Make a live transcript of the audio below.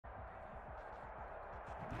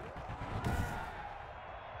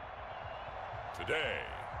Today,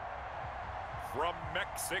 from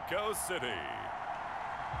Mexico City,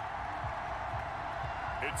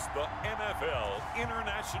 it's the NFL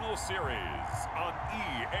International Series on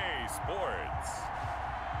EA Sports.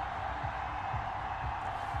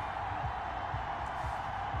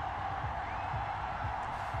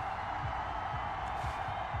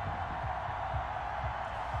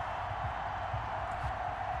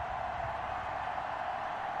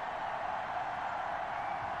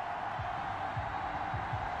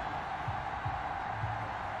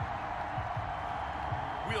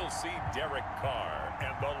 We'll see Derek Carr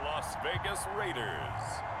and the Las Vegas Raiders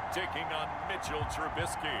taking on Mitchell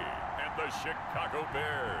Trubisky and the Chicago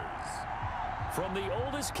Bears. From the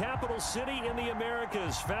oldest capital city in the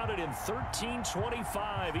Americas, founded in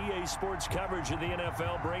 1325, EA Sports coverage of the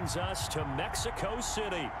NFL brings us to Mexico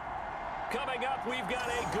City. Coming up, we've got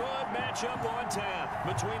a good matchup on tap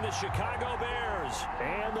between the Chicago Bears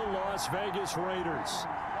and the Las Vegas Raiders.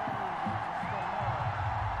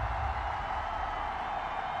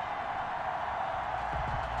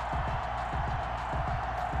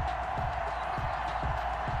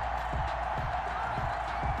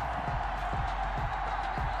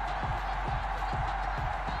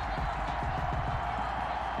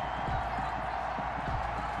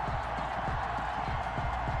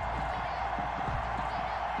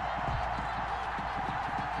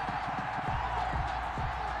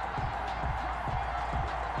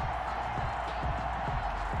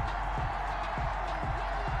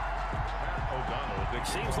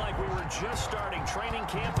 Seems like we were just starting training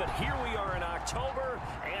camp, but here we are in October,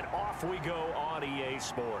 and off we go on EA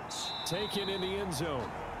Sports. Taken in the end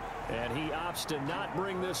zone, and he opts to not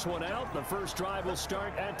bring this one out. The first drive will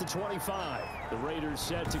start at the 25. The Raiders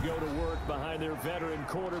set to go to work behind their veteran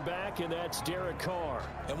quarterback, and that's Derek Carr.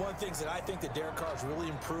 And one of the things that I think that Derek Carr has really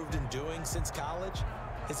improved in doing since college,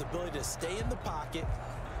 his ability to stay in the pocket,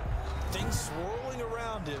 things swirling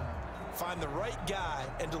around him, find the right guy,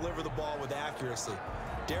 and deliver the ball with accuracy.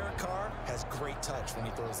 Derek Carr has great touch when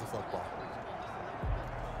he throws the football.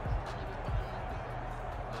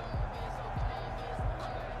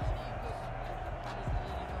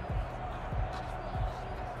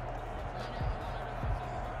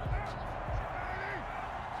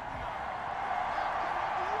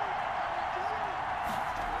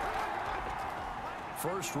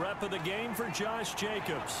 First rep of the game for Josh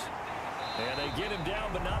Jacobs. And they get him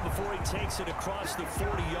down, but not before he takes it across the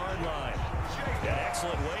 40-yard line. An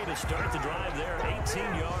excellent way to start the drive there,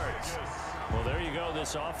 18 yards. Well, there you go.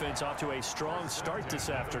 This offense off to a strong start this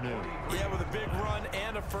afternoon. Yeah, with a big run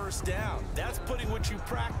and a first down. That's putting what you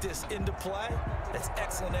practice into play. That's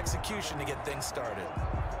excellent execution to get things started.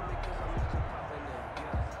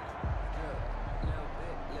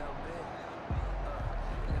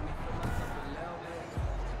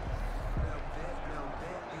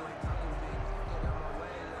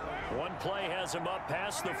 One play has him up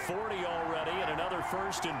past the 40 already, and another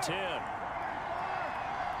 1st and 10.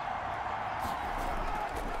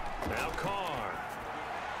 Now Carr.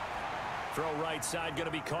 Throw right side, going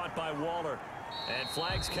to be caught by Waller. And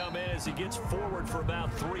flags come in as he gets forward for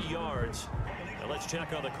about 3 yards. Now let's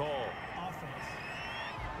check on the call.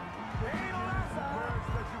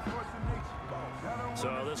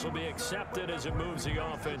 So this will be accepted as it moves the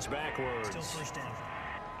offense backwards. Still first down.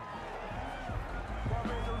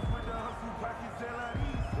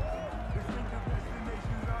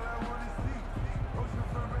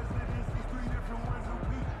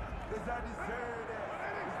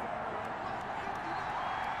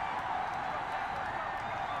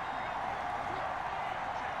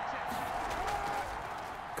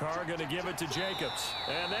 Carr going to give it to Jacobs.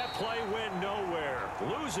 And that play went nowhere.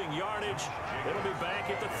 Losing yardage. It'll be back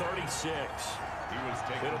at the 36.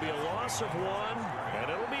 It'll be a loss of 1, and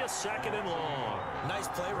it'll be a 2nd and long. Nice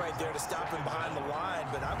play right there to stop him behind the line,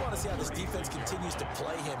 but I want to see how this defense continues to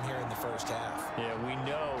play him here in the first half. Yeah, we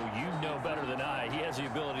know, you know better than I, he has the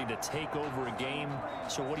ability to take over a game.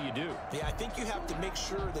 So what do? Yeah, I think you have to make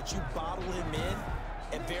sure that you bottle him in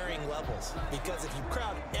at varying levels, because if you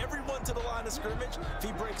crowd everyone to the line of scrimmage, if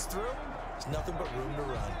he breaks through, there's nothing but room to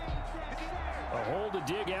run. A hole to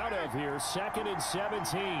dig out of here, 2nd and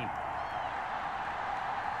 17.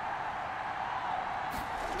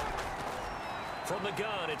 From the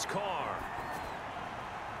gun, it's Carr.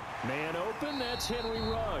 Man open, that's Henry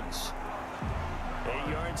Ruggs.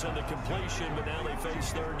 8 yards on the completion, but now they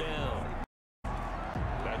face 3rd down.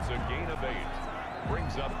 That's a gain of 8.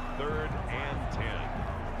 Brings up 3rd and 10.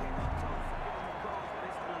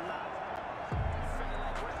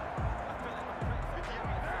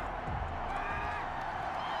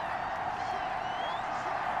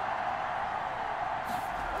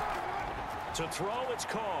 To throw, it's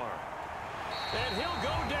Carr. And he'll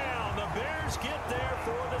go down. The Bears get there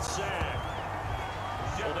for the sack.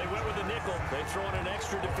 Well, they went with the nickel. They throw in an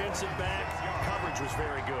extra defensive back. Coverage was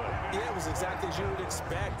very good. Yeah, it was exactly as you would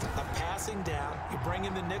expect. A passing down. You bring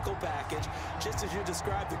in the nickel package. Just as you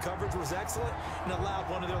described, the coverage was excellent and allowed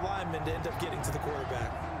one of their linemen to end up getting to the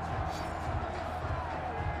quarterback.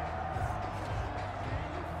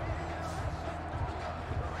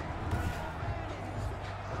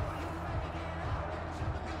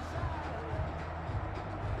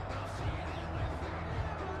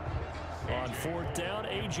 On fourth down,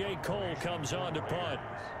 A.J. Cole comes on to punt.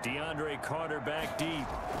 DeAndre Carter back deep.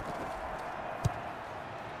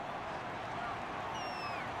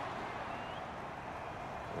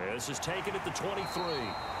 This is taken at the 23.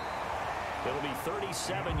 It'll be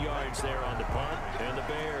 37 yards there on the punt, and the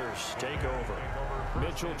Bears take over.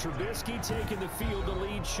 Mitchell Trubisky taking the field to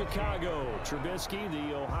lead Chicago. Trubisky,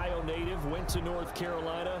 the Ohio native, went to North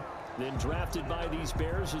Carolina, then drafted by these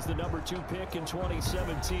Bears as the #2 pick in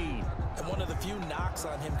 2017. And one of the few knocks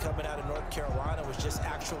on him coming out of North Carolina was just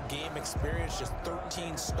actual game experience, just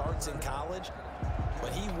 13 starts in college.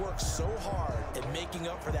 But he works so hard at making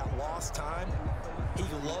up for that lost time. He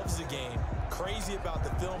loves the game, crazy about the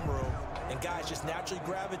film room, and guys just naturally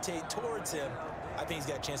gravitate towards him. I think he's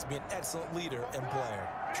got a chance to be an excellent leader and player.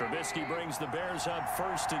 Trubisky brings the Bears up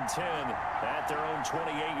 1st and 10 at their own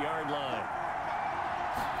 28-yard line.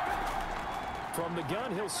 From the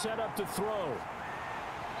gun, he'll set up to throw.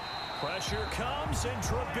 Pressure comes, and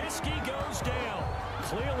Trubisky goes down.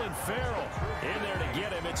 Clelin Ferrell in there to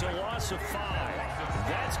get him. It's a loss of 5.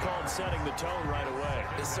 That's called setting the tone right away.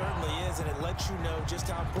 It certainly is, and it lets you know just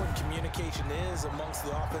how important communication is amongst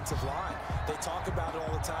the offensive line. They talk about it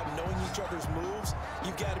all the time, knowing each other's moves.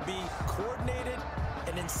 You've got to be coordinated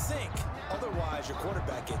and in sync. Otherwise, your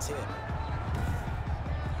quarterback gets hit.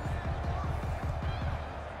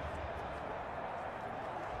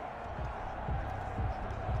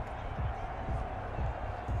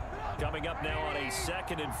 Coming up now on a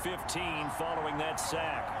 2nd and 15 following that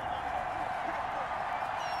sack.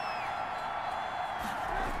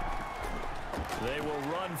 They will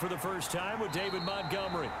run for the first time with David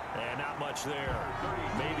Montgomery. And not much there.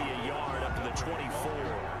 Maybe a yard up to the 24.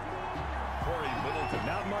 Corey Middleton.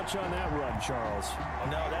 Not much on that run, Charles.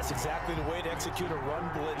 No, that's exactly the way to execute a run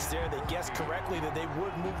blitz there. They guessed correctly that they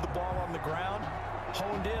would move the ball on the ground,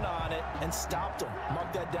 honed in on it, and stopped them.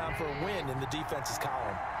 Marked that down for a win in the defense's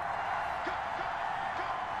column.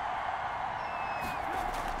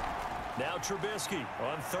 Now Trubisky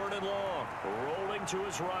on 3rd and long, rolling to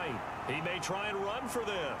his right. He may try and run for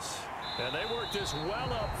this. And they work this well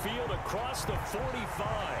upfield across the 45.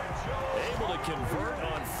 Able to convert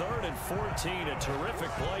on 3rd and 14. A terrific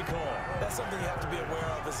play call. That's something you have to be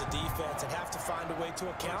aware of as a defense and have to find a way to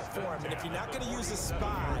account for him. And if you're not going to use a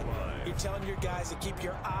spy, you're telling your guys to keep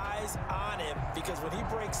your eyes on him, because when he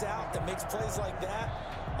breaks out and makes plays like that,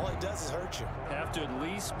 all he does is hurt you. Have to at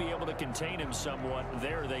least be able to contain him somewhat.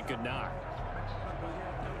 There they could not.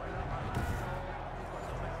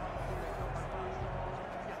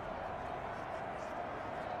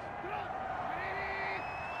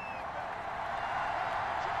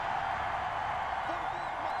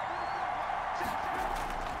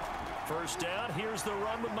 First down, here's the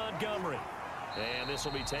run with Montgomery. And this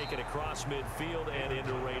will be taken across midfield and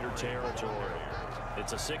into Raider territory.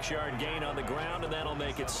 It's a 6-yard gain on the ground, and that'll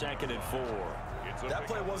make it 2nd and 4. That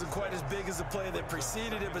play wasn't quite as big as the play that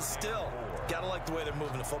preceded it, but still, gotta like the way they're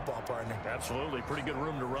moving the football, partner. Absolutely. Pretty good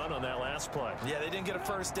room to run on that last play. Yeah, they didn't get a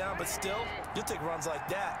first down, but still, you'll take runs like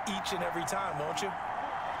that each and every time, won't you?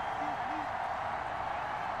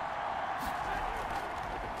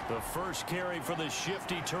 The first carry for the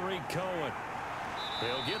shifty Tariq Cohen.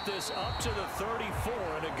 They'll get this up to the 34,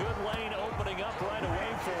 and a good lane opening up right away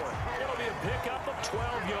for him. It'll be a pickup of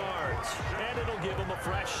 12 yards, and it'll give him a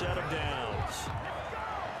fresh set of downs.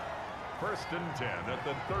 1st and 10 at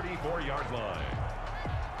the 34-yard line.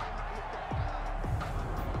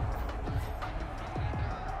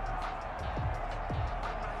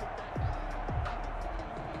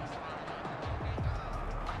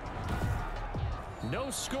 No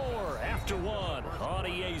score after 1 on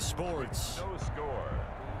EA Sports. No score.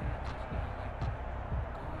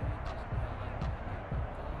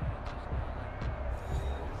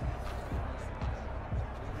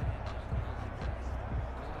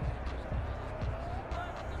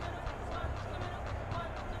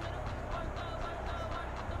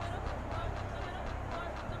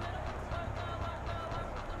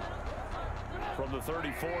 From the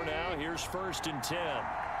 34 now, here's 1st and 10.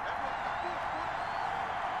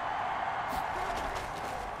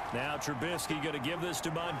 Now Trubisky going to give this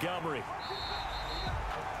to Montgomery.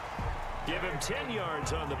 Give him 10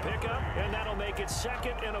 yards on the pickup, and that'll make it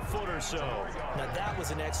second and a foot or so. Now, that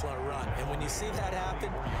was an excellent run. And when you see that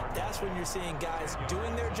happen, that's when you're seeing guys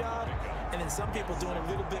doing their job and then some people doing a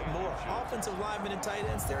little bit more. Offensive linemen and tight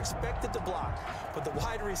ends, they're expected to block. But the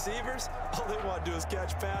wide receivers, all they want to do is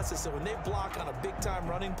catch passes. So when they block on a big-time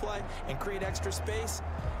running play and create extra space,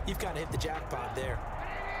 you've kind of hit the jackpot there.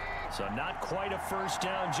 So not quite a first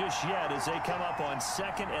down just yet as they come up on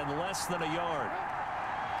second and less than a yard.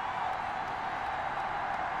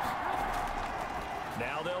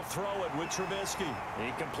 Now they'll throw it with Trubisky.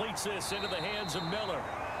 He completes this into the hands of Miller.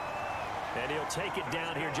 And he'll take it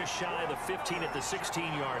down here just shy of the 15 at the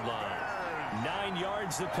 16-yard line. 9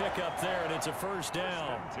 yards to pick up there, and it's a first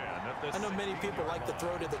down. I know many people like to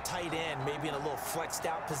throw to the tight end, maybe in a little flexed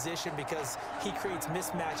out position because he creates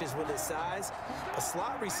mismatches with his size. But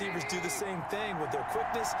slot receivers do the same thing with their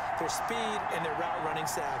quickness, their speed, and their route running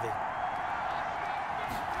savvy.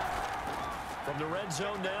 From the red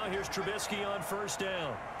zone now, here's Trubisky on first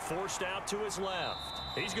down. Forced out to his left.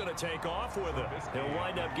 He's going to take off with it. He'll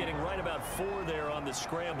wind up getting right about 4 there on the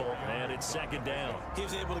scramble, and it's second down. He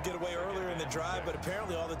was able to get away earlier in the drive, but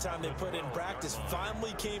apparently all the time they put in practice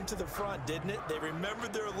finally came to the front, didn't it? They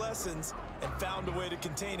remembered their lessons and found a way to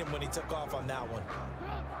contain him when he took off on that one.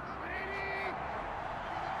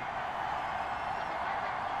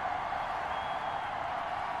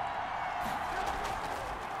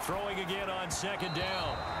 Throwing again on second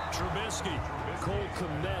down. Trubisky. Cole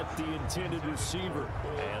Kmet, the intended receiver.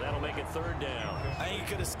 And that'll make it third down. I think he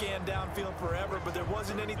could have scanned downfield forever, but there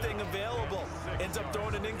wasn't anything available. Ends up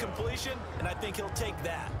throwing an incompletion, and I think he'll take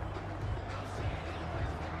that.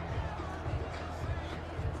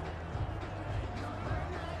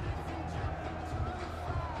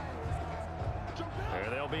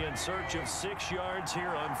 And they'll be in search of 6 yards here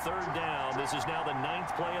on third down. This is now the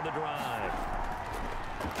 9th play of the drive.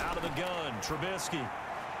 Out of the gun, Trubisky.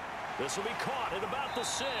 This will be caught at about the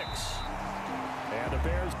 6. And the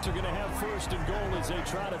Bears are going to have first and goal as they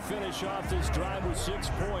try to finish off this drive with 6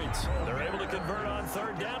 points. They're able to convert on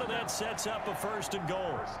third down, and that sets up a first and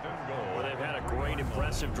goal. Well, they've had a great,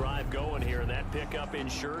 impressive drive going here, and that pickup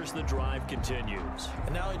ensures the drive continues.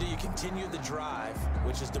 And not only do you continue the drive,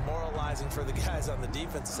 which is demoralizing for the guys on the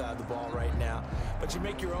defensive side of the ball right now, but you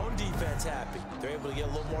make your own defense happy. They're able to get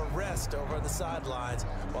a little more rest over on the sidelines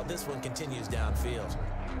while this one continues downfield.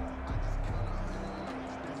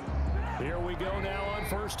 Here we go now on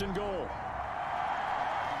first and goal.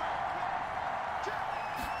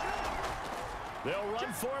 They'll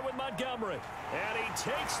run for it with Montgomery. And he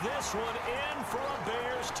takes this one in for a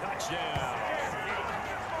Bears touchdown.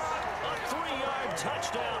 A 3-yard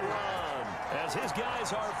touchdown run as his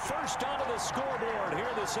guys are first onto the scoreboard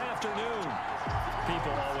here this afternoon.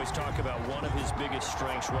 People always talk about one of his biggest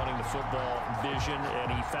strengths running the football, vision,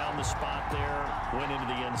 and he found the spot there, went into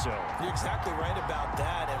the end zone. You're exactly right about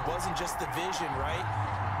that. It wasn't just the vision, right?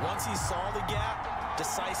 Once he saw the gap,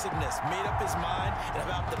 decisiveness, made up his mind, and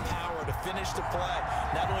about the power to finish the play.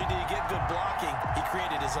 Not only did he get good blocking, he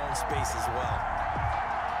created his own space as well.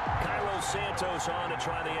 Cairo Santos on to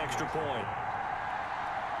try the extra point.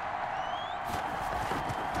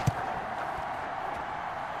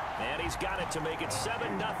 And he's got it to make it 7-0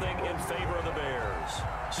 in favor of the Bears.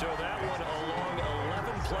 So that one a long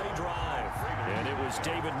 11-play drive. And it was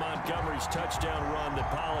David Montgomery's touchdown run that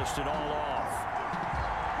polished it all off.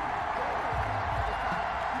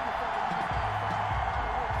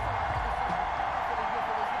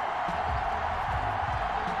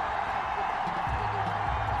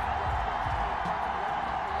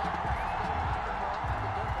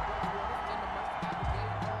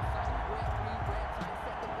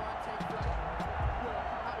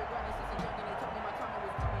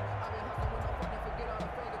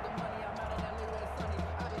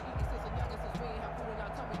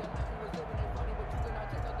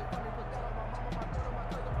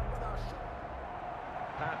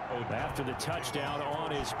 After the touchdown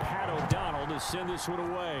on is Pat O'Donnell to send this one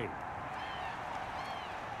away.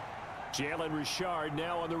 Jalen Richard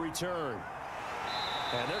now on the return.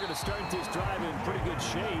 And they're going to start this drive in pretty good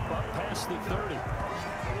shape up past the 30.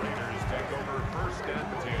 Raiders take over first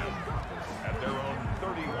and 10 at their own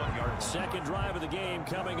 31-yard. Second drive of the game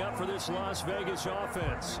coming up for this Las Vegas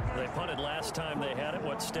offense. They punted last time they had it.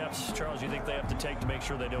 What steps, Charles, you think they have to take to make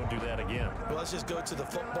sure they don't do that again? Well, let's just go to the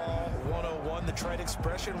football 101 run the trade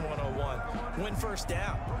expression 101. Win first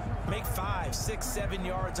down. Make 5, 6, 7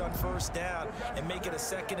 yards on first down and make it a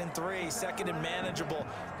 2nd and 3, 2nd and manageable.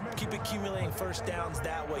 Keep accumulating first downs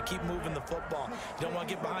that way. Keep moving the football. You don't want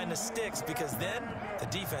to get behind the sticks because then the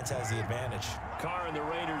defense has the advantage. Carr and the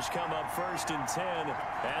Raiders come up 1st and 10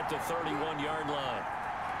 at the 31-yard line.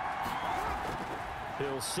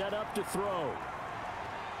 He'll set up to throw.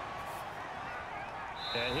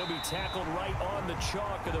 And he'll be tackled right on the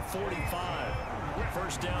chalk of the 45.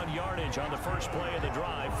 First down yardage on the first play of the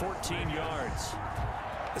drive, 14 yards.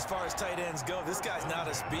 As far as tight ends go, this guy's not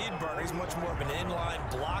a speed burner. He's much more of an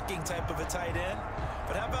inline blocking type of a tight end.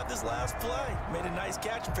 But how about this last play? Made a nice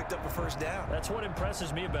catch and picked up a first down. That's what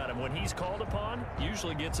impresses me about him. When he's called upon,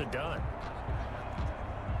 usually gets it done.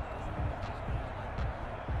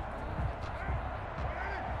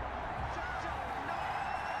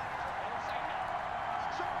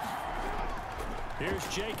 Here's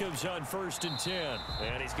Jacobs on 1st and 10.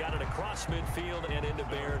 And he's got it across midfield and into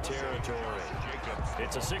Bear territory.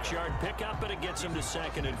 It's a 6-yard pickup, but it gets him to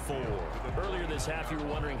 2nd and 4. Earlier this half, you were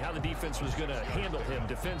wondering how the defense was going to handle him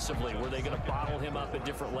defensively. Were they going to bottle him up at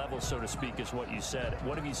different levels, so to speak, is what you said.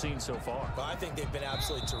 What have you seen so far? Well, I think they've been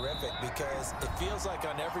absolutely terrific because it feels like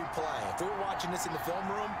on every play, if we were watching this in the film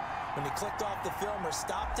room, when he clicked off the film or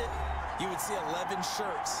stopped it, you would see 11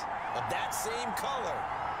 shirts of that same color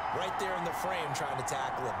right there in the frame trying to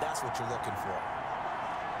tackle it. That's what you're looking for.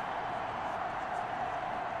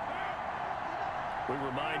 We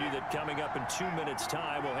remind you that coming up in 2 minutes'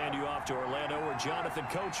 time, we'll hand you off to Orlando, where Jonathan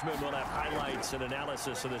Coachman will have highlights and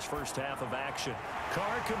analysis of this first half of action.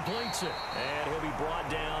 Carr completes it, and he'll be brought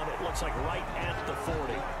down, it looks like right at the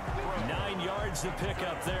 40. 9 yards to pick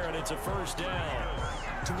up there, and it's a first down.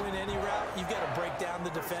 To win any route, you've got to break down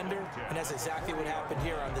the defender, and that's exactly what happened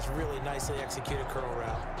here on this really nicely executed curl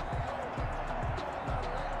route.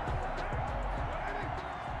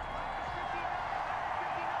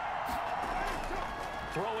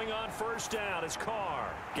 Throwing on first down is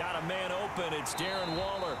Carr. Got a man open. It's Darren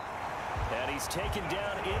Waller. And he's taken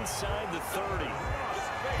down inside the 30.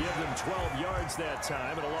 Give them 12 yards that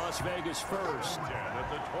time at a Las Vegas first.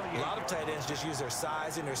 A lot of tight ends just use their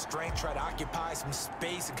size and their strength, try to occupy some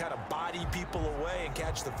space and kind of body people away and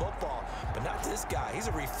catch the football. But not this guy. He's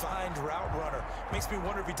a refined route runner. Makes me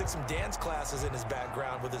wonder if he took some dance classes in his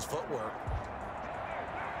background with his footwork.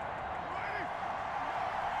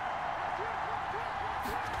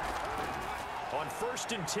 On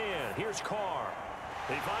 1st and 10, here's Carr.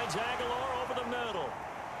 He finds Aguilar over the middle.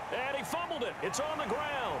 And he fumbled it. It's on the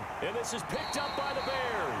ground. And this is picked up by the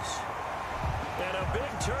Bears. And a big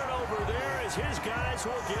turnover there as his guys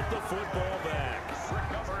will get the football back.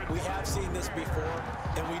 We have seen this before,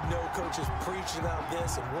 and we know coaches preach about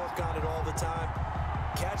this and work on it all the time.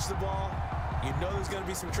 Catch the ball. You know there's going to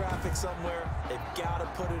be some traffic somewhere. They've got to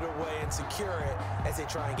put it away and secure it as they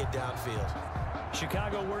try and get downfield.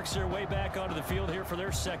 Chicago works their way back onto the field here for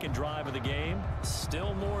their second drive of the game.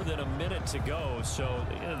 Still more than a minute to go, so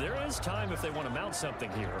there is time if they want to mount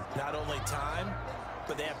something here. Not only time,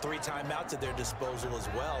 but they have 3 timeouts at their disposal as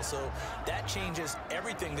well, so that changes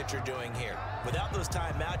everything that you're doing here. Without those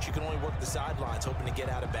timeouts, you can only work the sidelines, hoping to get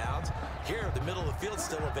out of bounds. Here, the middle of the field is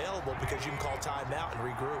still available because you can call timeout and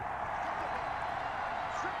regroup.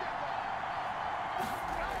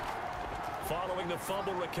 Following the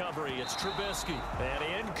fumble recovery, it's Trubisky.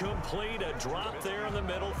 And incomplete, a drop there in the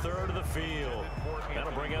middle third of the field.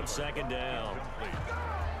 That'll bring up 2nd down.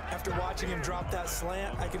 After watching him drop that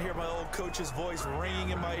slant, I can hear my old coach's voice ringing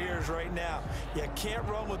in my ears right now. You can't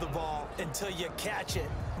run with the ball until you catch it.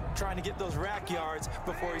 Trying to get those rack yards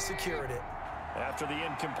before he secured it. After the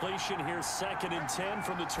incompletion, here's 2nd and 10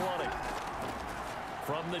 from the 20.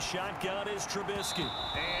 From the shotgun is Trubisky.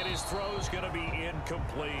 And his throw's going to be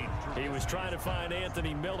incomplete. He was trying to find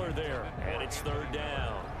Anthony Miller there, and it's 3rd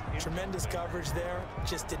down. Tremendous coverage there.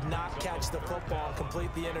 Just did not catch the football and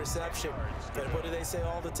complete the interception. But what do they say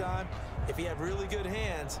all the time? If he had really good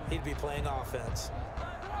hands, he'd be playing offense.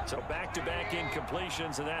 So back-to-back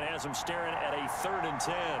incompletions, and that has him staring at a 3rd and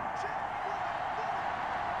 10.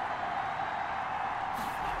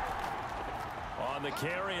 On the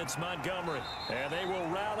carry, it's Montgomery. And they will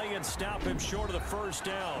rally and stop him short of the first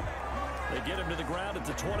down. They get him to the ground at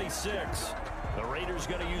the 26. The Raiders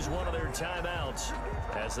going to use one of their timeouts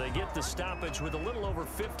as they get the stoppage with a little over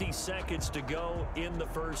 50 seconds to go in the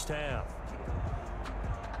first half.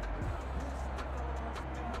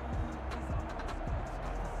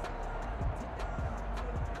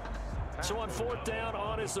 So on 4th down,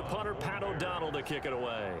 on is the punter, Pat O'Donnell, to kick it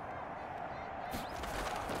away.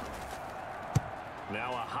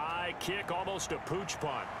 Now a high kick, almost a pooch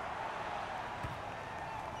punt.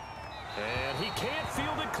 And can't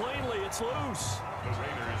field it cleanly. It's loose. The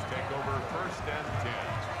Raiders take over 1st and 10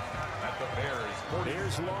 at the Bears 40.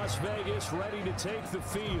 Here's Las Vegas ready to take the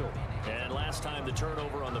field. And last time the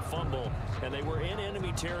turnover on the fumble, and they were in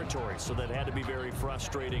enemy territory, so that had to be very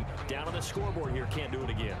frustrating. Down on the scoreboard here, can't do it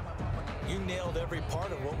again. You nailed every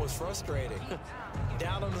part of what was frustrating.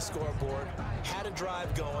 Down on the scoreboard, had a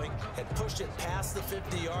drive going, had pushed it past the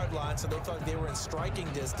 50-yard line, so they thought they were in striking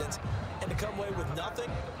distance, and to come away with nothing,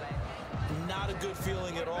 not a good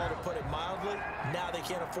feeling at all, to put it mildly. Now they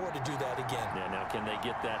can't afford to do that again. Yeah, now can they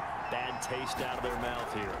get that bad taste out of their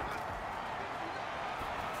mouth here?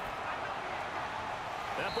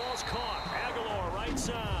 That ball's caught. Aguilar right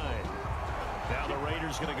side. Now the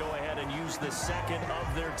Raiders going to go ahead and use the second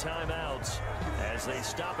of their timeouts as they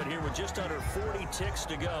stop it here with just under 40 ticks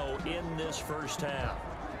to go in this first half.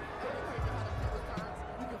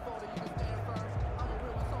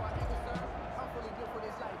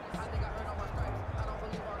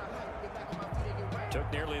 Took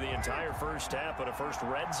nearly the entire first half, but a first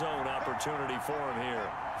red zone opportunity for him here.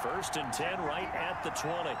 1st and 10 right at the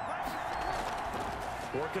 20.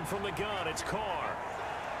 Working from the gun, it's Carr.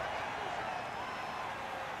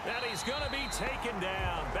 And he's going to be taken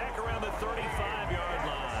down back around the 35-yard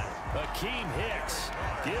line. Akeem Hicks,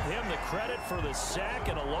 give him the credit for the sack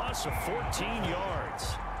and a loss of 14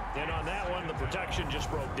 yards. And on that one, the protection just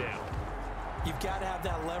broke down. You've got to have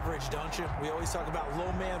that leverage, don't you? We always talk about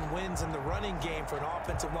low man wins in the running game for an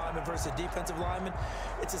offensive lineman versus a defensive lineman.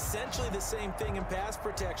 It's essentially the same thing in pass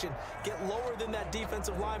protection. Get lower than that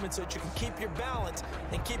defensive lineman so that you can keep your balance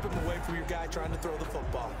and keep him away from your guy trying to throw the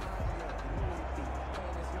football.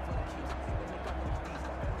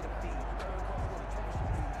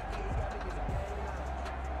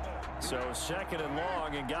 So 2nd and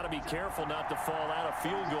long, and got to be careful not to fall out of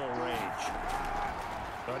field goal range.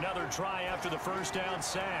 Another try after the first down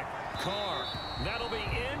sack. Carr. That'll be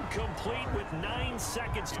incomplete with 9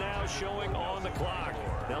 seconds now showing on the clock.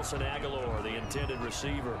 Nelson Aguilar, the intended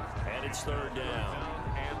receiver, and it's 3rd down.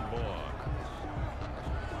 And long.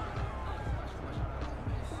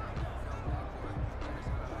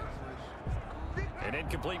 An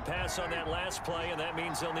incomplete pass on that last play, and that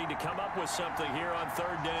means they'll need to come up with something here on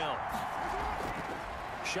 3rd down.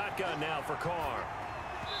 Shotgun now for Carr.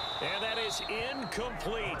 And that is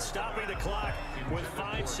incomplete, stopping the clock with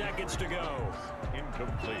 5 seconds to go.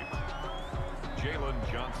 Incomplete. Jalen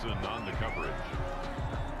Johnson on the coverage.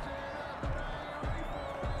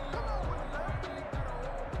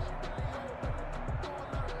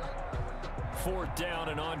 Fourth down,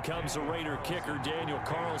 and on comes the Raider kicker, Daniel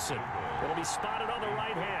Carlson. It'll be spotted on the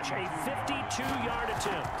right hash, a 52-yard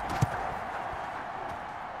attempt.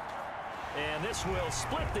 And this will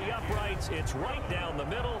split the uprights. It's right down the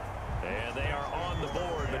middle, and they are on the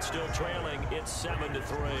board, but still trailing. It's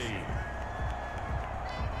 7-3.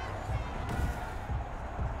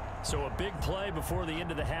 So a big play before the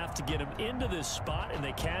end of the half to get them into this spot, and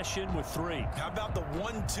they cash in with 3. How about the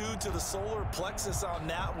 1-2 to the solar plexus on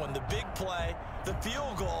that one? The big play, the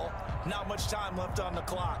field goal, not much time left on the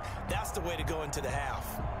clock. That's the way to go into the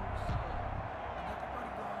half.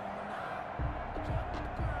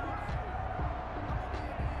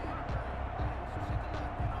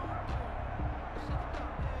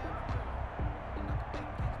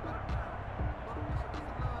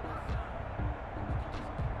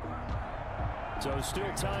 So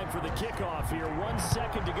still time for the kickoff here. 1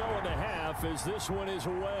 second to go in the half as this one is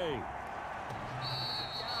away.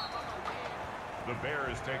 The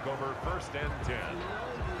Bears take over 1st and 10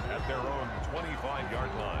 at their own 25-yard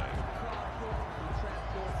line.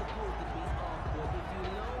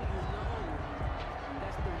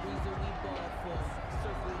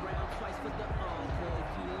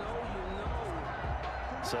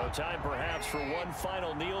 So time perhaps for one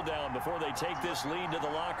final kneel down before they take this lead to the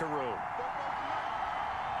locker room.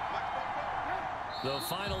 The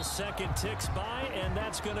final second ticks by, and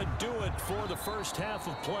that's going to do it for the first half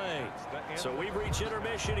of play. So we've reached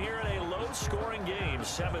intermission here in a low-scoring game.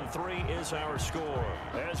 7-3 is our score.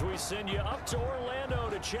 As we send you up to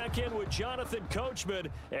Orlando to check in with Jonathan Coachman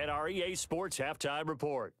and our EA Sports Halftime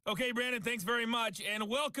Report. Okay, Brandon, thanks very much, and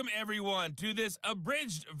welcome everyone to this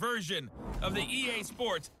abridged version of the EA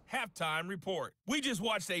Sports Halftime Report. We just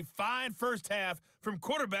watched a fine first half from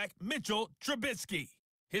quarterback Mitchell Trubisky.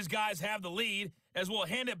 His guys have the lead, as we'll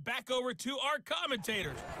hand it back over to our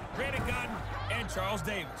commentators, Brandon Gaudin and Charles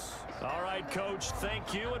Davis. All right, Coach,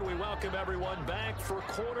 thank you, and we welcome everyone back for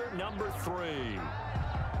quarter number 3.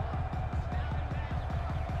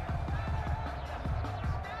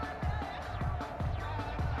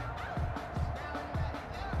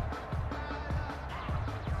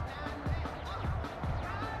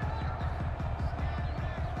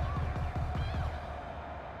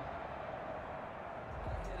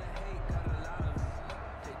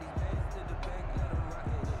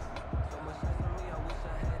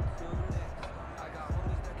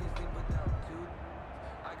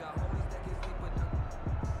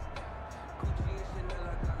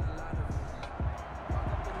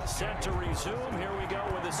 set to resume. Here we go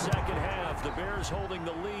with the second half. The Bears holding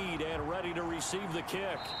the lead and ready to receive the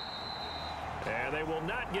kick. And they will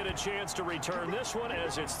not get a chance to return this one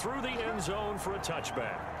as it's through the end zone for a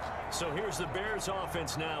touchback. So here's the Bears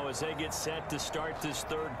offense now as they get set to start this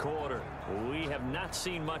third quarter. We have not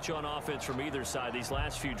seen much on offense from either side. These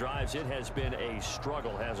last few drives, it has been a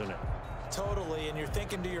struggle, hasn't it? Totally, and you're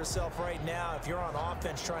thinking to yourself right now, if you're on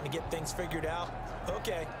offense trying to get things figured out,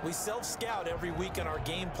 okay, we self-scout every week on our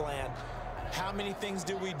game plan. How many things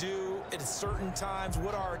do we do at certain times?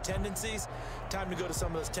 What are our tendencies? Time to go to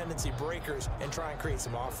some of those tendency breakers and try and create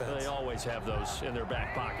some offense. They always have those in their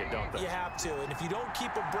back pocket, don't they? You have to, and if you don't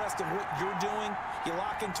keep abreast of what you're doing, you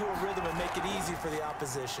lock into a rhythm and make it easy for the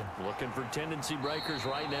opposition. Looking for tendency breakers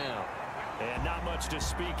right now. And not much to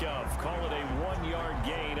speak of. Call it a 1-yard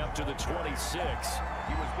gain up to the 26.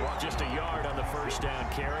 Just a yard on the first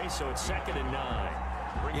down carry, so it's 2nd and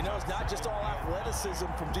 9. You know, it's not just all athleticism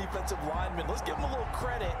from defensive linemen. Let's give them a little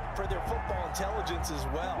credit for their football intelligence as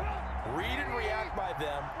well. Read and react by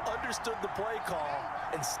them, understood the play call,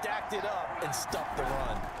 and stacked it up and stuffed the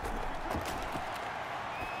run.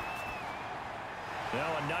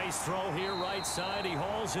 Now a nice throw here right side. He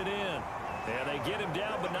hauls it in. And they get him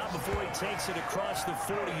down, but not before he takes it across the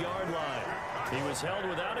 40-yard line. He was held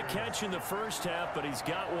without a catch in the first half, but he's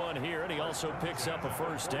got one here, and he also picks up a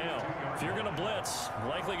first down. If you're going to blitz,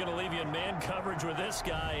 likely going to leave you in man coverage with this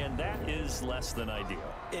guy, and that is less than ideal.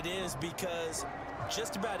 It is, because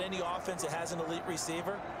just about any offense that has an elite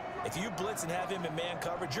receiver, if you blitz and have him in man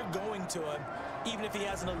coverage, you're going to him, even if he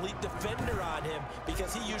has an elite defender on him,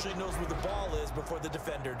 because he usually knows where the ball is before the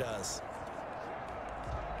defender does.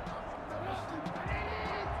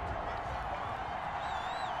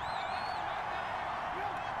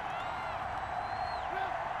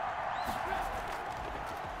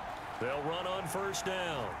 They'll run on first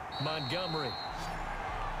down. Montgomery.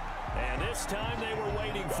 And this time they were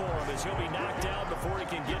waiting for him as he'll be knocked out before he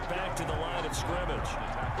can get back to the line of scrimmage.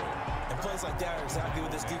 And plays like that are exactly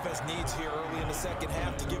what this defense needs here early in the second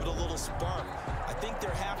half to give it a little spark. I think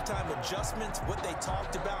their halftime adjustments, what they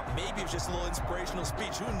talked about, maybe it's just a little inspirational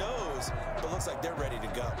speech. Who knows? But it looks like they're ready to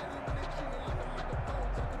go.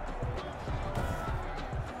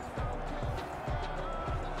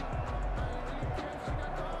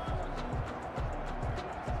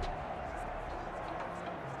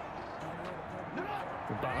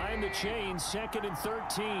 Behind the chains, 2nd and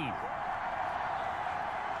 13.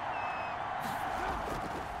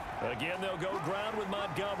 Again, they'll go ground with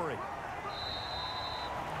Montgomery.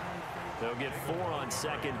 They'll get 4 on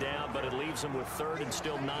 2nd down, but it leaves them with 3rd and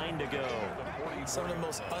still 9 to go. Some of the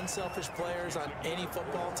most unselfish players on any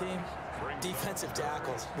football team, defensive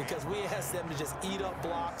tackles, because we ask them to just eat up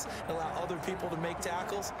blocks and allow other people to make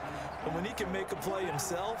tackles. But when he can make a play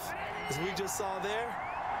himself, as we just saw there,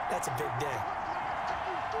 that's a big day.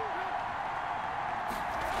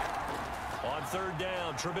 On 3rd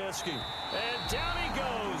down, Trubisky. And down he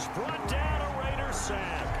goes. Brought down a Raider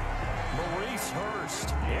sack. Maurice Hurst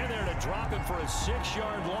in there to drop him for a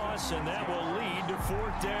 6-yard loss, and that will lead to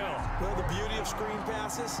 4th down. Well, the beauty of screen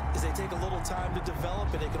passes is they take a little time to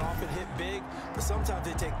develop, and they can often hit big, but sometimes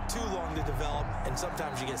they take too long to develop, and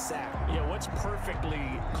sometimes you get sacked. Yeah, what's perfectly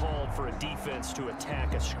called for a defense to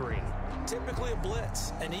attack a screen? Typically a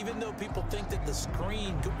blitz, and even though people think that the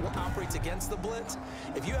screen operates against the blitz,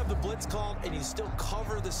 if you have the blitz called and you still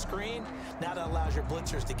cover the screen, now that allows your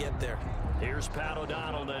blitzers to get there. Here's Pat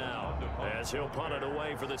O'Donnell now as he'll punt it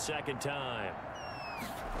away for the 2nd time.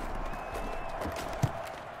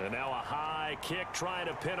 And now a high kick trying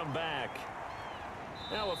to pin him back.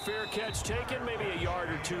 Now a fair catch taken, maybe a yard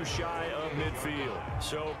or 2 shy of midfield.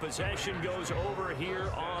 So possession goes over here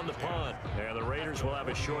on the punt. And the Raiders will have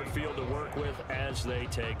a short field to work with as they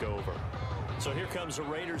take over. So here comes the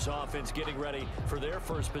Raiders offense getting ready for their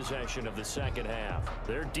first possession of the second half.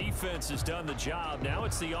 Their defense has done the job. Now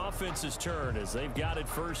it's the offense's turn as they've got it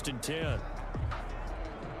 1st and 10.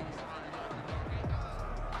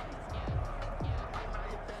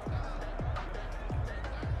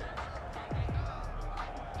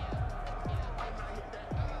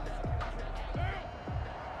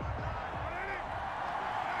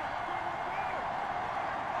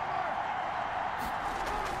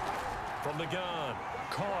 From the gun,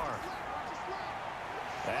 Carr.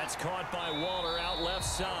 That's caught by Waller out left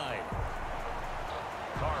side.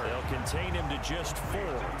 Carr, they'll contain him to just 4.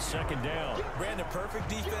 2nd down. Brandon, perfect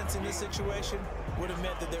defense in this situation would have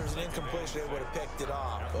meant that there was an incompletion. They would have picked it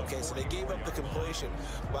off. Okay, so they gave up the completion.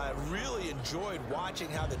 But I really enjoyed watching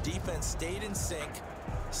how the defense stayed in sync,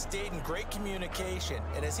 stayed in great communication.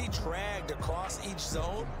 And as he dragged across each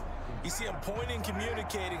zone, You see him pointing,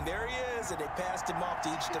 communicating. There he is, and they passed him off to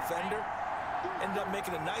each defender. Ended up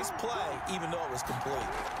making a nice play, even though it was complete.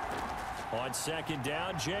 On second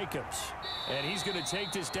down, Jacobs. And he's going to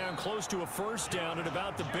take this down close to a first down at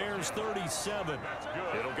about the Bears' 37.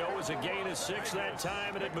 It'll go as a gain of 6 that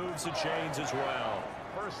time, and it moves the chains as well.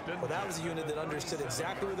 Well, that was a unit that understood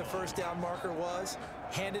exactly where the first down marker was,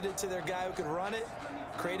 handed it to their guy who could run it,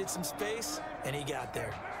 created some space, and he got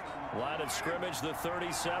there. Line of scrimmage, the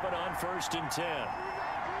 37 on 1st and 10.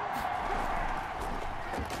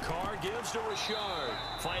 Carr gives to Richard,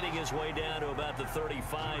 fighting his way down to about the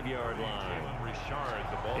 35-yard line.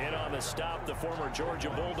 In on the stop, the former Georgia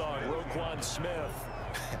Bulldog, Roquan Smith.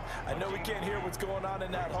 I know we can't hear what's going on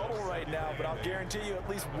in that huddle right now, but I'll guarantee you at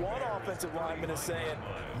least one offensive lineman is saying,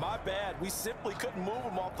 my bad, we simply couldn't move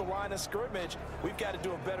them off the line of scrimmage. We've got to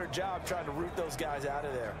do a better job trying to root those guys out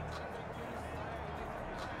of there.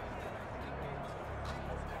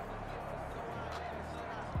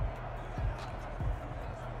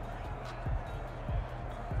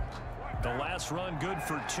 The last run good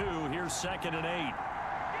for 2. Here's 2nd and 8.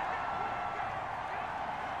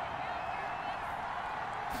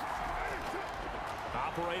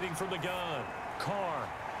 Operating from the gun, Carr.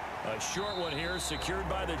 A short one here, secured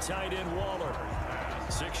by the tight end, Waller.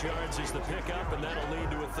 6 yards is the pickup, and that'll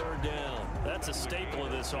lead to a 3rd down. That's a staple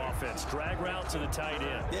of this offense. Drag route to the tight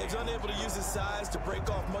end. Yeah, he's unable to use his size to break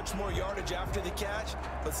off much more yardage after the catch,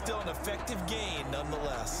 but still an effective gain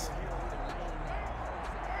nonetheless.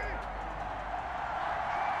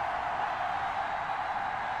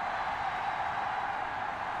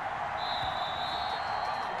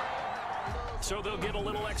 So they'll get a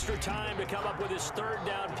little extra time to come up with his 3rd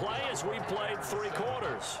down play as we played 3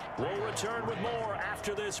 quarters. We'll return with more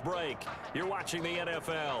after this break. You're watching the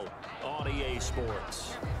NFL on EA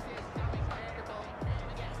Sports.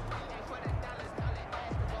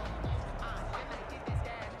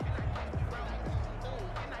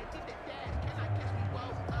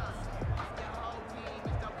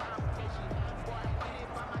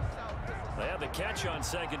 They had the catch on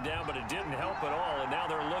 2nd down, but it didn't help at all, and now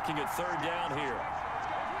they're looking at 3rd down here.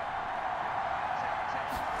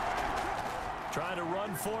 Trying to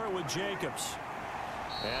run for it with Jacobs.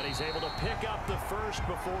 And he's able to pick up the first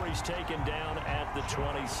before he's taken down at the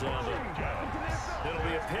 27. It'll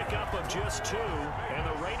be a pickup of just 2, and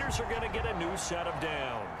the Raiders are going to get a new set of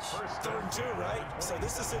downs. 3rd and 2, right? So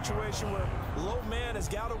this is a situation where low man has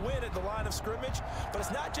got to win at the line of scrimmage, but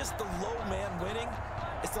it's not just the low man winning.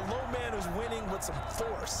 It's the low man who's winning with some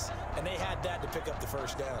force, and they had that to pick up the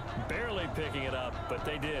first down. Barely picking it up, but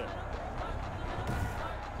they did.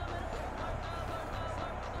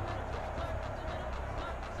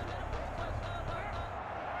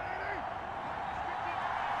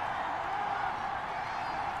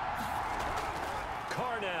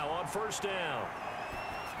 Carr now on 1st down.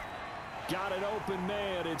 Got an open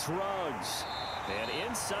man. It's Ruggs. And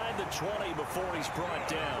inside the 20 before he's brought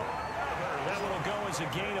down. That one will go as a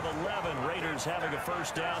gain of 11. Raiders having a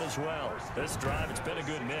 1st down as well. This drive, it's been a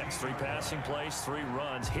good mix. 3 passing plays, 3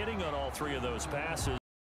 runs. Hitting on all 3 of those passes.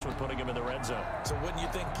 We're putting him in the red zone. So wouldn't you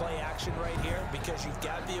think play action right here? Because you've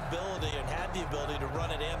got the ability and had the ability to run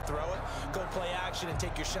it and throw it. Go play action and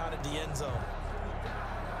take your shot at the end zone.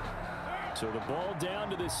 So the ball down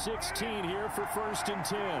to the 16 here for 1st and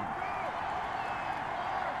 10.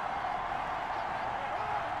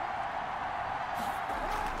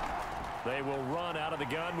 They will run out of the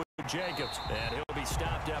gun with Jacobs. And he'll be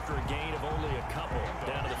stopped after a gain of only a couple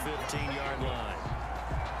down to the 15-yard line.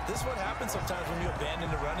 This is what happens sometimes when you abandon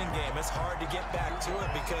the running game. It's hard to get back to it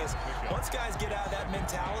because once guys get out of that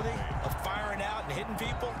mentality of firing out and hitting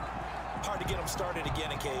people, hard to get them started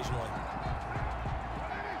again occasionally.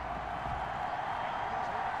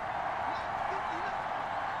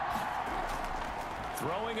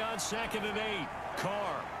 Throwing on 2nd and 8.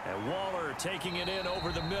 Carr and Waller taking it in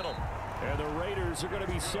over the middle. And the Raiders are going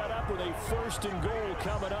to be set up with a 1st and goal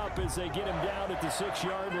coming up as they get him down at the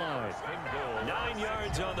 6-yard line. 9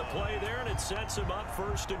 yards on the play there, and it sets him up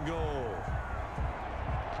 1st and goal.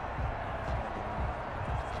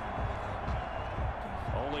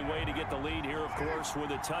 Only way to get the lead here, of course,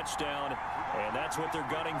 with a touchdown. And that's what they're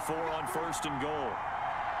gunning for on 1st and goal.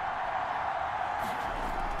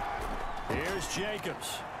 Here's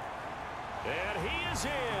Jacobs. And he is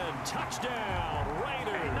in. Touchdown,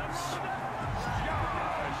 Raiders.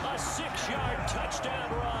 A 6-yard touchdown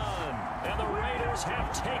run. And the Raiders have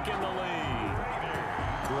taken the lead.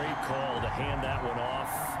 Great call to hand that one off.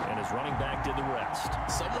 And his running back did the rest.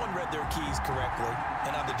 Someone read their keys correctly.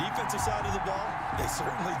 And on the defensive side of the ball, they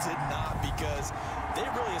certainly did not, because They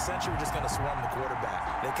really essentially were just going to swarm the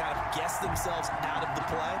quarterback. They kind of guessed themselves out of the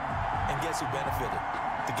play, and guess who benefited?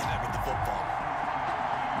 The guy with the football.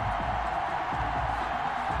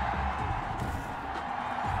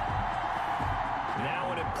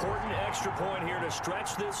 Now an important extra point here to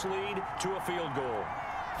stretch this lead to a field goal.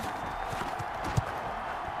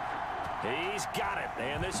 He's got it,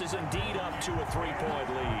 and this is indeed up to a 3-point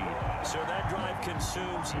lead. So that drive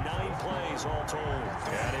consumes 9 plays all told.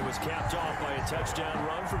 And it was capped off by a touchdown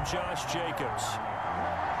run from Josh Jacobs.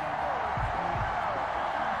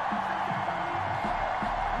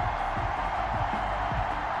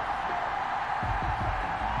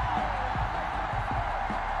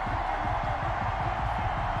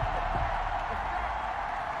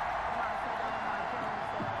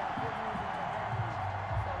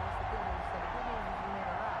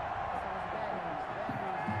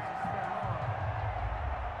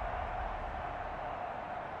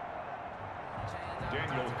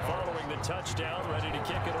 Following the touchdown, ready to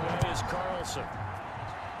kick it away is Carlson.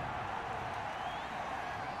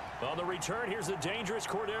 On the return, here's the dangerous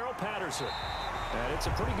Cordero Patterson. And it's a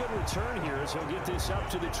pretty good return here as he'll get this up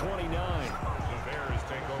to the 29. The Bears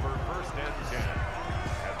take over first and 10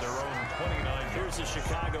 at their own 29. Here's the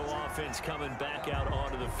Chicago offense coming back out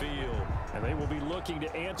onto the field. And they will be looking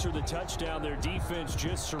to answer the touchdown their defense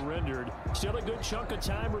just surrendered. Still a good chunk of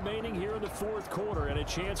time remaining here in the fourth quarter and a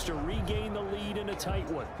chance to regain the lead in a tight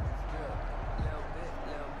one.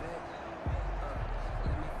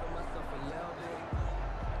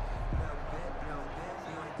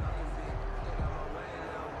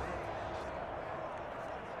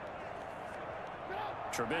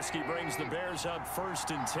 Trubisky brings the Bears up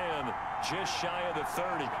first and 10, just shy of the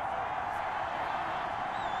 30.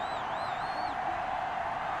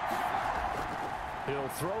 He'll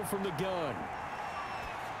throw from the gun.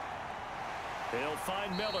 He'll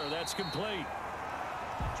find Miller. That's complete.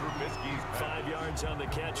 Trubisky's 5 yards on the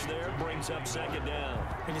catch there, brings up second down.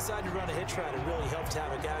 When you decide to run a hitch route, it really helps to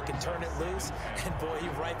have a guy who can turn it loose. And boy, he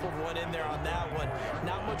rifled one in there on that one.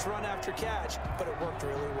 Not much run after catch, but it worked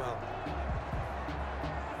really well.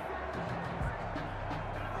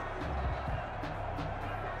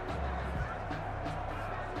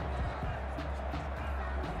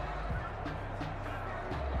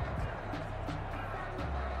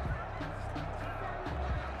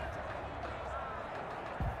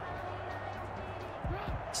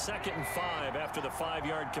 Second and 5 after the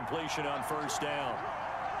 5-yard completion on first down.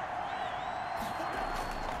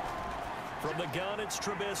 From the gun, it's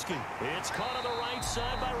Trubisky. It's caught on the right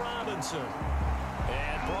side by Robinson.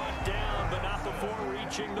 And brought down, but not before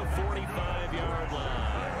reaching the 45-yard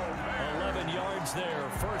line. 11 yards there,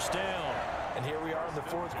 first down. And here we are in the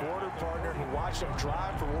fourth quarter, partner, and watch them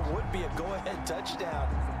drive for what would be a go-ahead touchdown.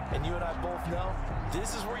 And you and I both know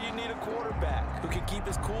this is where you need a quarterback who can keep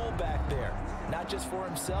his cool back there. Not just for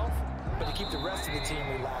himself, but to keep the rest of the team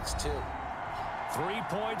relaxed too. 3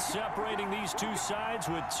 points separating these two sides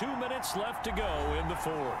with 2 minutes left to go in the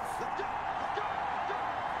fourth.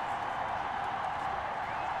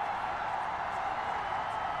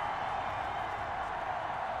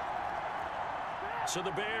 So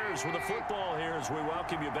the Bears with the football here as we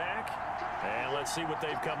welcome you back. And let's see what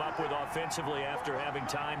they've come up with offensively after having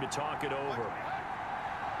time to talk it over.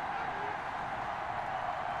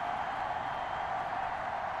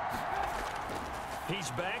 He's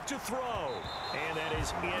back to throw, and that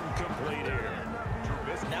is incomplete here.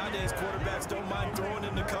 Nowadays, quarterbacks don't mind throwing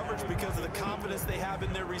into coverage because of the confidence they have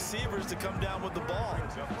in their receivers to come down with the ball.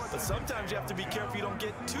 But sometimes you have to be careful you don't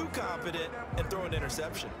get too confident and throw an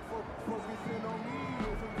interception.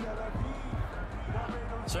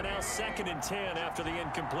 So now second and 10 after the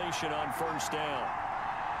incompletion on first down.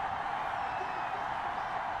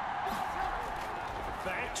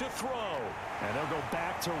 Back to throw. And they'll go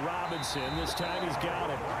back to Robinson. This time he's got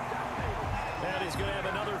it. And he's going to have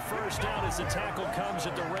another first down as the tackle comes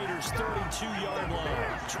at the Raiders' 32-yard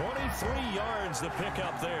line. 23 yards the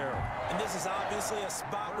pickup there. And this is obviously a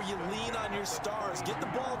spot where you lean on your stars. Get the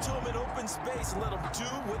ball to them in open space and let them do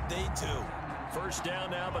what they do. First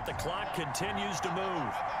down now, but the clock continues to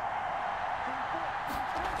move.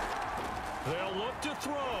 They'll look to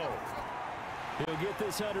throw. He'll get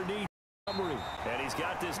this underneath. And he's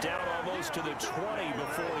got this down almost to the 20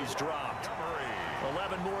 before he's dropped.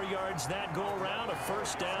 11 more yards that go around, a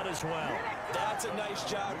first down as well. That's a nice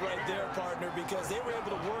job right there, partner, because they were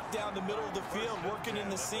able to work down the middle of the field, working in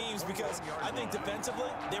the seams, because I think defensively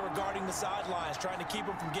they were guarding the sidelines, trying to keep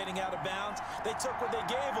them from getting out of bounds. They took what they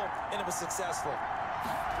gave them, and it was successful.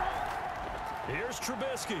 Here's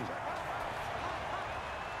Trubisky.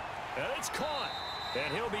 And it's caught.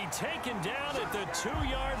 And he'll be taken down at the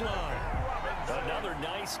 2-yard line. Another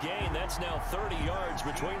nice gain. That's now 30 yards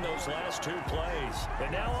between those last two plays.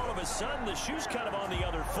 And now all of a sudden the shoe's kind of on the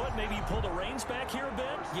other foot. Maybe you pull the reins back here a bit?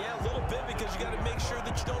 Yeah, a little bit, because you got to make sure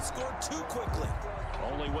that you don't score too quickly.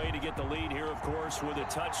 Only way to get the lead here, of course, with a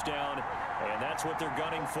touchdown. And that's what they're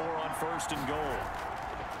gunning for on 1st and goal.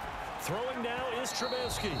 Throwing now is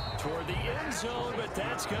Trubisky toward the end zone, but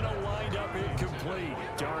that's going to wind up incomplete.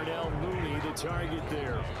 Darnell Mooney, the target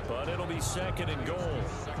there. But it'll be 2nd and goal.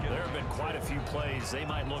 There have been quite a few plays they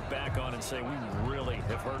might look back on and say, we really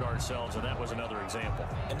have hurt ourselves, and that was another example.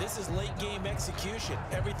 And this is late game execution.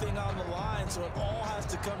 Everything on the line, so it all has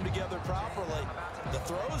to come together properly. The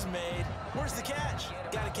throw's made. Where's the catch?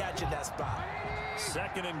 Got to catch at that spot.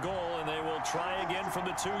 2nd and goal, and they will try again from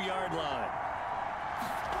the 2-yard line.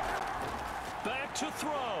 Back to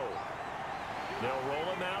throw. They'll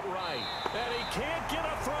roll him out right. And he can't get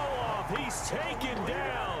a throw off. He's taken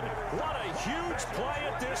down. What a huge play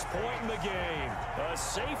at this point in the game. A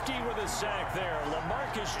safety with a sack there.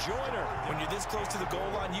 LaMarcus Joyner. When you're this close to the goal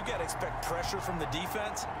line, you got to expect pressure from the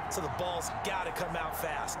defense. So the ball's got to come out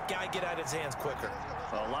fast. Got to get out of his hands quicker.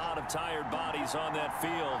 A lot of tired bodies on that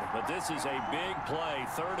field. But this is a big play.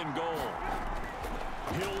 3rd and goal.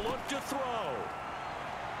 He'll look to throw.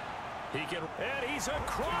 And he's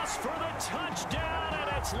across for the touchdown,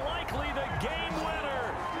 and it's likely the game winner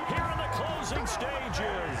here in the closing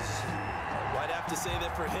stages. I'd have to say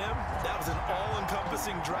that for him, that was an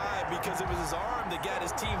all-encompassing drive, because it was his arm that got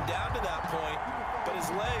his team down to that point, but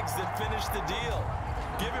his legs that finished the deal.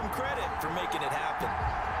 Give him credit for making it happen.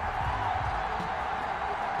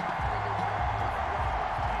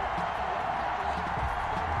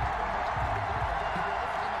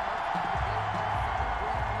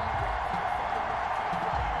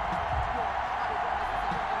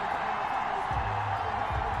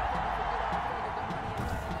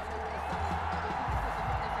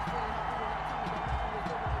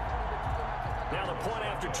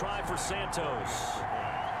 Try for Santos.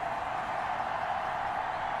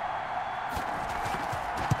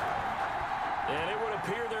 And it would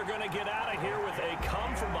appear they're going to get out of here with a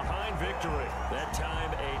come-from-behind victory. That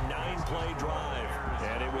time, a 9-play drive.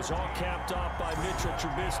 And it was all capped off by Mitchell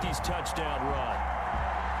Trubisky's touchdown run.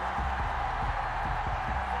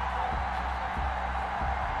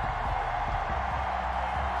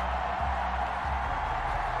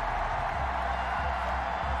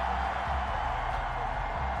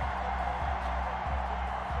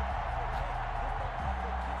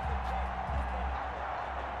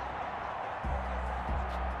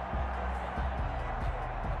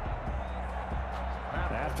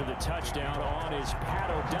 After the touchdown on is Pat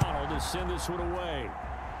O'Donnell to send this one away.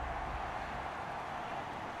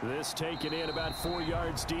 This taken in about 4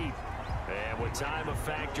 yards deep. And with time a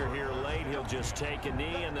factor here late, he'll just take a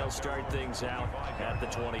knee and they'll start things out at the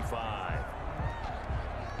 25.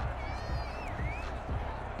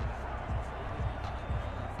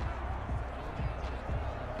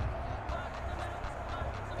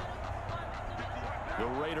 The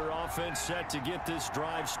Raider offense set to get this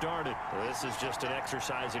drive started. This is just an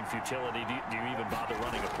exercise in futility. Do you even bother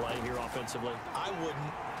running a play here offensively? I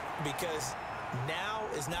wouldn't, because now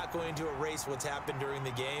is not going to erase what's happened during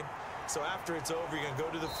the game. So after it's over, you're going to go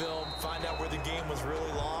to the film, find out where the game was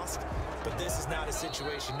really lost. But this is not a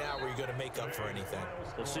situation now where you're going to make up for anything.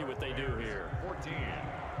 We'll see what they do here. 14.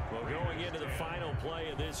 Well, going into the final play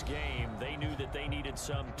of this game, they knew that they needed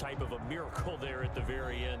some type of a miracle there at the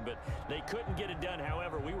very end, but they couldn't get it done.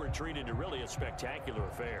 However, we were treated to really a spectacular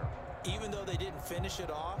affair. Even though they didn't finish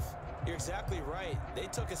it off, you're exactly right. They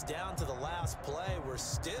took us down to the last play. We're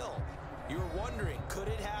still, you were wondering, could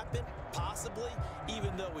it happen? Possibly,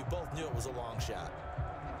 even though we both knew it was a long shot.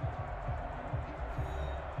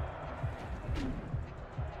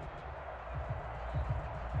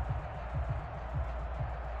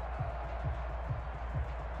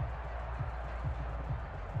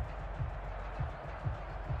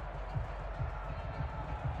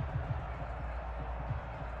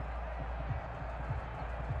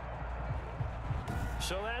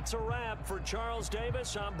 So that's a wrap for Charles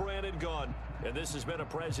Davis. I'm Brandon Gunn. And this has been a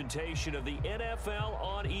presentation of the NFL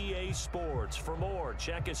on EA Sports. For more,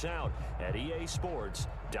 check us out at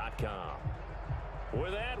easports.com.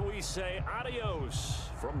 With that, we say adios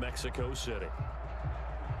from Mexico City.